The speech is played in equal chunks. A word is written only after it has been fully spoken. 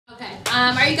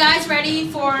Are you guys ready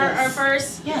for our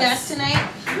first guest tonight?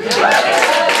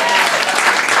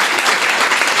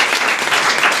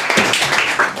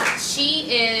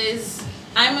 She is,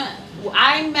 I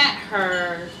met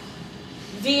her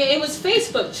via, it was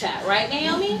Facebook chat, right,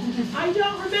 Naomi? I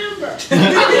don't remember.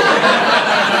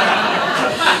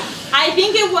 I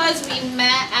think it was, we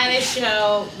met at a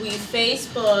show, we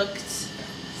Facebooked,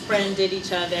 friended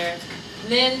each other.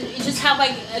 Then you just have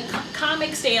like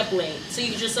comics stay up late, so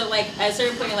you just like at a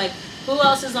certain point you're like, who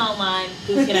else is online?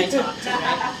 Who can I talk to?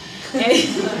 Right?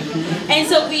 And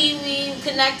so we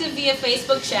connected via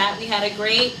Facebook chat. We had a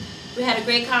great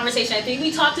conversation. I think we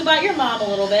talked about your mom a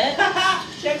little bit.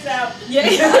 Checks out. Yeah.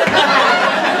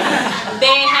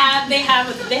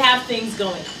 they have things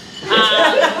going.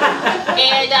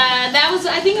 And that was,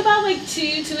 I think, about like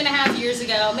 2.5 years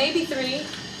ago, maybe 3.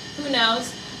 Who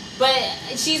knows? But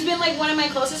she's been like one of my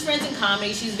closest friends in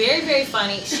comedy. She's very, very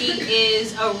funny. She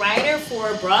is a writer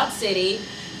for Broad City.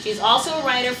 She's also a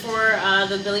writer for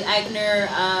the Billy Eichner,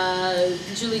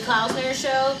 Julie Klausner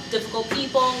show, Difficult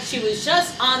People. She was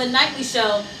just on the nightly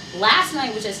show last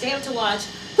night, which I stayed up to watch.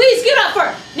 Please give it up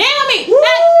for Naomi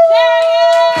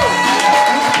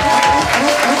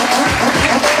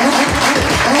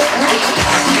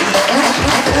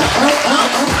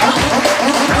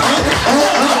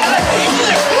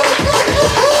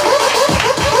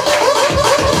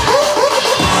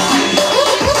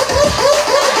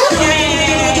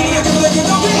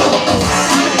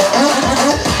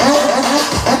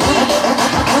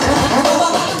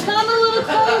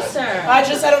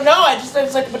I don't know.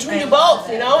 It's like between you both,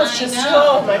 you know? It's just,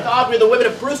 oh my God, we're the women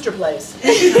of Brewster Place.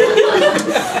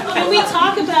 Can we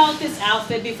talk about this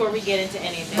outfit before we get into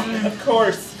anything? Of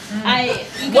course.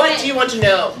 What do you want to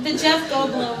know? The Jeff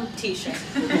Goldblum t-shirt.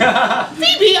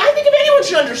 Phoebe, I think if anyone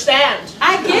should understand.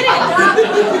 I get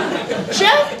it.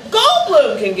 Jeff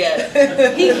Goldblum can get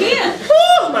it. He can.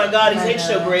 Oh my God, he's aged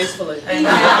so gracefully.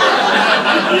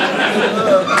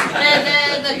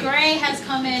 The gray has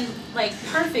come in like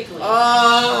perfectly.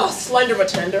 Oh, slender but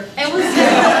tender. It was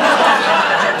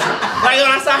like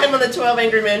when I saw him on the 12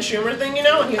 Angry Men Schumer thing, you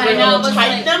know, and he was wearing a little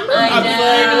tight number. I was like,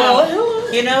 well,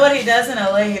 hello. You know what he does in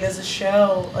LA? He does a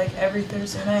show like every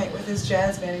Thursday night with his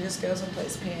jazz band. He just goes and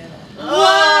plays piano.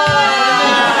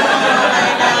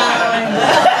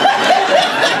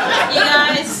 You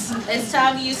guys, it's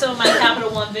time to use some of my Capital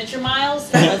One Venture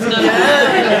miles. Let's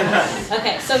go.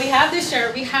 Okay, so we have this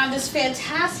shirt. We have this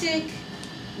fantastic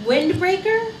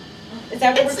windbreaker. Is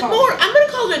that what we're calling it? I'm going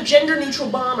to call it a gender-neutral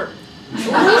bomber.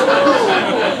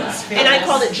 And I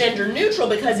called it gender neutral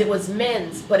because it was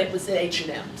men's, but it was at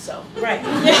H&M, so. Right.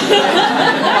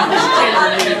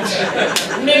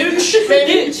 Nooch,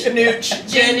 nooch,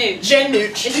 Jen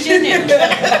nooch. It's Jen nooch.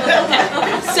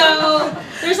 Okay. So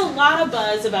there's a lot of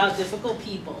buzz about difficult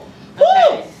people.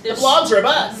 Okay. The blogs are a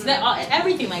buzz.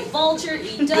 Everything like Vulture,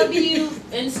 EW,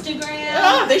 Instagram.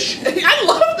 Oh, I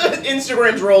love the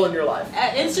Instagram's role in your life.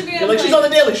 Instagram. You're like, she's on the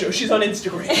Daily Show. She's on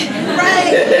Instagram.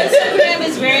 Right. Instagram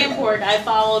is very important. I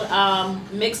followed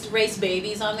mixed race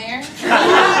babies on there. You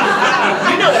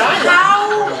know that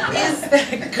How is that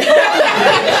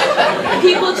going?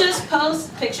 People just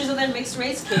post pictures of their mixed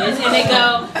race kids, and they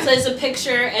go. So there's a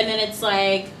picture, and then it's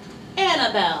like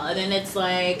Annabelle, and then it's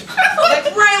like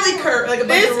Riley Kirk, like a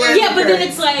bunch of Riley but then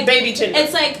it's like Baby Tinder.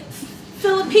 It's like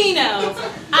Filipino,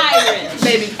 Irish,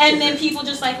 Baby. And then people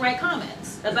just like write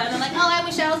comments about it. I'm like, oh, I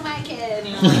wish I was my kid.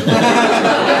 You know,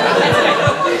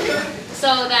 so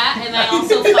that, and I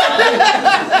also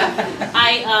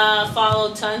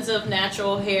follow tons of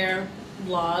natural hair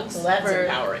vlogs. Well, that's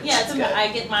empowering. Yeah, that's good. I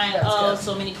get my good.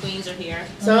 So many queens are here.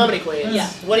 So many queens. Yeah.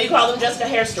 What do you call them, Jessica?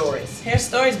 Hair stories. Hair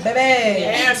stories, baby.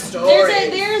 Hair stories.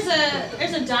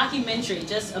 There's a documentary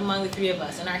just among the 3 of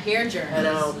us and our hair journeys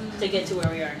to get to where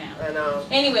we are now. I know.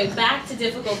 Anyway, back to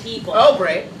difficult people. Oh,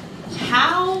 great.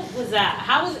 How was that?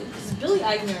 How was it? Because Billy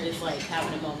Eichner is like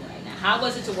having a moment right now. How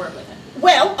was it to work with him?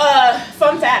 Well,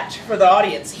 fun fact for the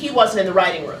audience: he wasn't in the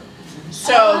writing room.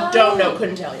 So, don't know,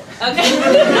 couldn't tell you. Okay.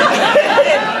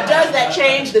 Does that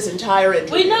change this entire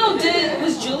interview? Wait, no,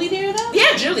 was Julie there though?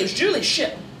 Yeah, Julie's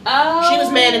ship. Oh. She was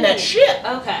manning that ship.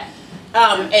 Okay.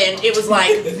 And it was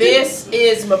like, this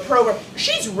is my program.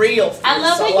 She's real. I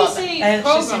love how you say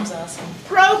program. She seems awesome.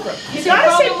 Program. You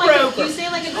gotta say program. You say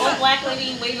like an old black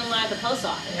lady waiting in line at the post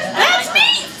office. Yeah. That's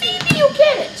me! Phoebe, you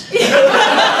get it.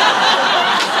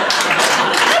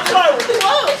 That's why we're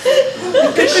close.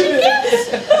 Because she gets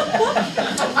it.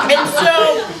 And so,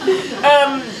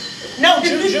 no,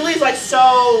 Julie's like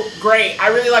so great. I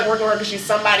really like working with her because she's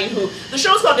somebody who, the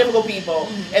show's called Difficult People,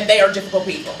 and they are difficult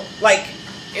people. Like,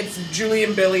 it's Julie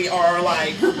and Billy are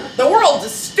like, the world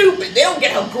is stupid. They don't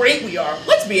get how great we are.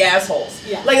 Let's be assholes.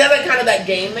 Yeah. Like that's kind of that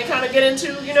game they kind of get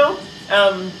into, you know.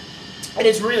 And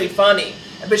it's really funny.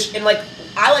 But and like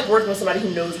I like working with somebody who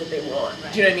knows what they want.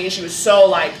 Right. Do you know what I mean? She was so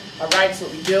like, all right, that's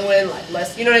what we doing. Like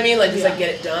let's, you know what I mean? Like just like get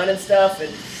it done and stuff.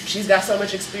 And she's got so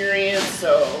much experience,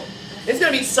 so it's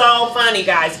gonna be so funny,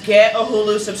 guys. Get a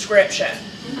Hulu subscription.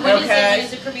 When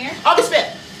is it premiere? August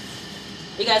 5th.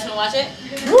 You guys gonna watch it?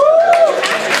 Woo!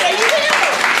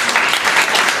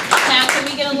 Now, can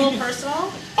we get a little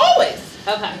personal? Always.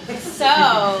 Okay.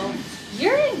 So,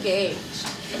 you're engaged.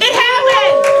 It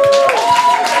happened!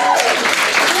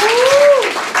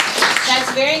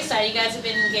 That's very exciting. You guys have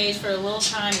been engaged for a little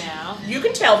time now. You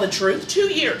can tell the truth. 2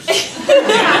 years. But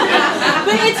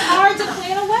it's hard to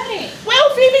plan a wedding. Well,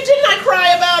 Phoebe, didn't I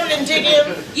cry about it and dig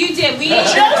in? You did.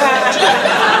 Just now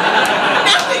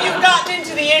that you've gotten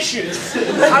into the issues,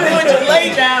 I'm going to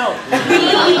lay down.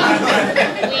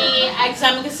 Because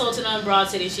I'm a consultant on Broad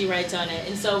City, she writes on it,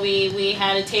 and so we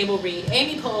had a table read.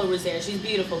 Amy Poehler was there. She's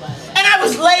beautiful, by the way. And I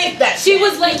was late that She day.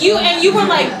 was like you, and you were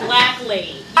like black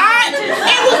lady.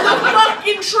 It was the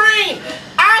fucking train.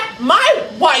 My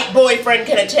white boyfriend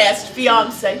can attest,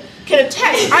 fiance can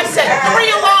attest. I set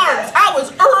 3 alarms. I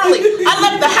was early. I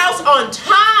left the house on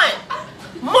time.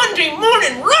 Monday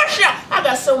morning, rush hour. I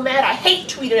got so mad I hate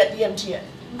tweeted at the MTA.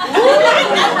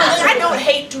 I don't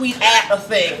hate tweet at a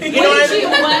thing. You know what I mean?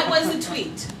 What was the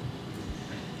tweet?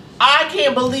 I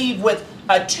can't believe with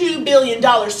a $2 billion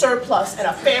surplus and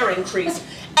a fare increase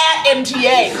at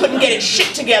MTA couldn't get its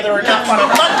shit together enough on a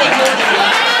Monday morning.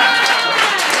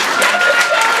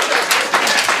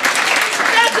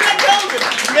 That's what I told him.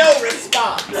 No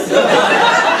response.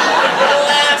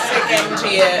 Classic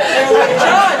MTA.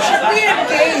 John, should we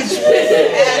engage with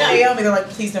Naomi? They're like,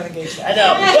 please don't engage that. I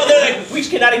know. Well, they're like, we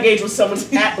cannot engage with someone's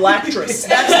at blacktress.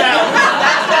 That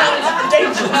sounds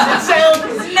dangerous. It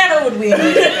sounds. Never would we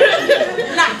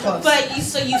engage. Not close. But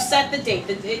so you set the date.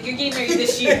 You're getting married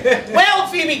this year. Well,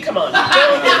 Phoebe, come on.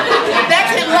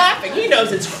 That's him laughing. He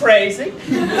knows it's crazy.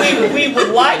 We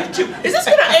would like to. Is this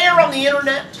going to air on the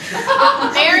internet?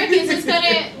 Eric, it's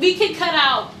gonna. We could cut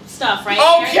out stuff, right?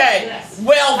 Okay. Eric?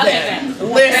 Well Okay, then, good.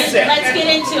 listen. Let's get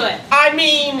into it. I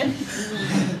mean,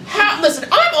 listen,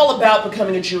 I'm all about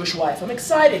becoming a Jewish wife. I'm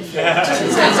excited for it.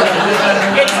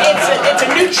 It's a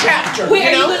new chapter. Wait, you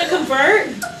are know? you gonna convert?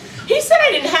 He said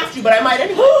I didn't have to, but I might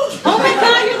anyway. Oh my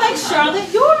God, you're like Charlotte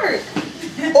York.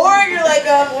 Or you're like,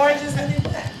 Orange is the New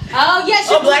Black. Oh yes,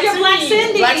 you're Black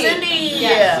Cindy. Black Cindy.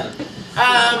 Yes.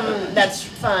 Yeah. That's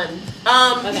fun.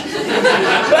 Okay.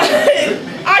 But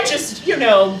I just, you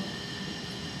know,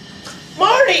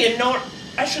 Marty and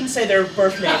I shouldn't say their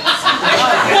birth names.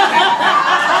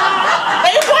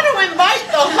 They want to invite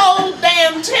the whole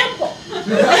damn temple.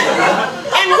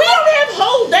 And we don't have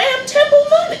whole damn temple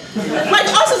money. Like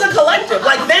us as a collective,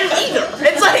 like them either.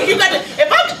 It's like you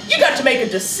got to make a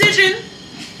decision.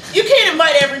 You can't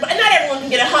invite everybody. Not everyone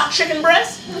can get a hot chicken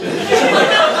breast.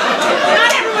 Not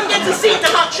everyone gets a seat in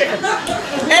a hot chicken.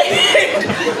 And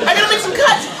I gotta make some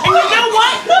cuts. And you know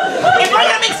what? If I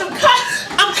gotta make some cuts,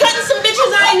 I'm cutting some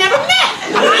bitches I ain't never met.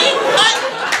 I ain't cutting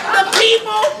the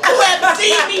people who have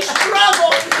seen me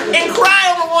struggle and cry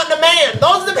over wanting a man.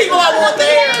 Those are the people I want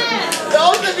there.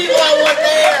 Those are the people I want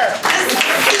there.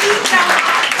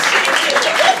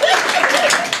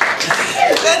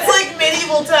 That's like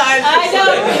medieval times. I know.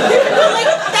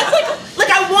 That's like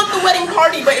I want the wedding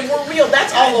party, but if we're real,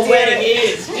 that's all a wedding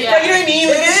is. Yeah. Like, you know what I mean?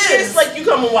 Like, it's just like you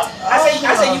come and watch. I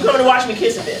say you come to watch me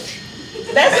kiss a bitch.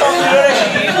 That's all. You know what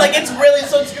I mean? Like it's really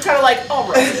you're kind of like all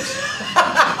right.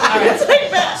 It's like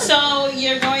that. So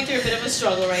you're going through a bit of a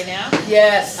struggle right now.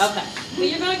 Yes. Okay. But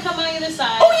you're going to come on the other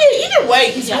side. Oh yeah. Either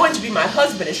way, he's going to be my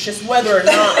husband. It's just whether or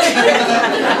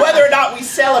not we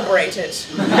celebrate it.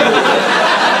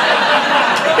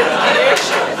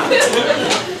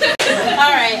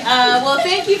 All right. Well,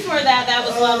 thank you for that. That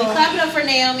was lovely. Clap it up for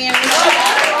Naomi. Everybody.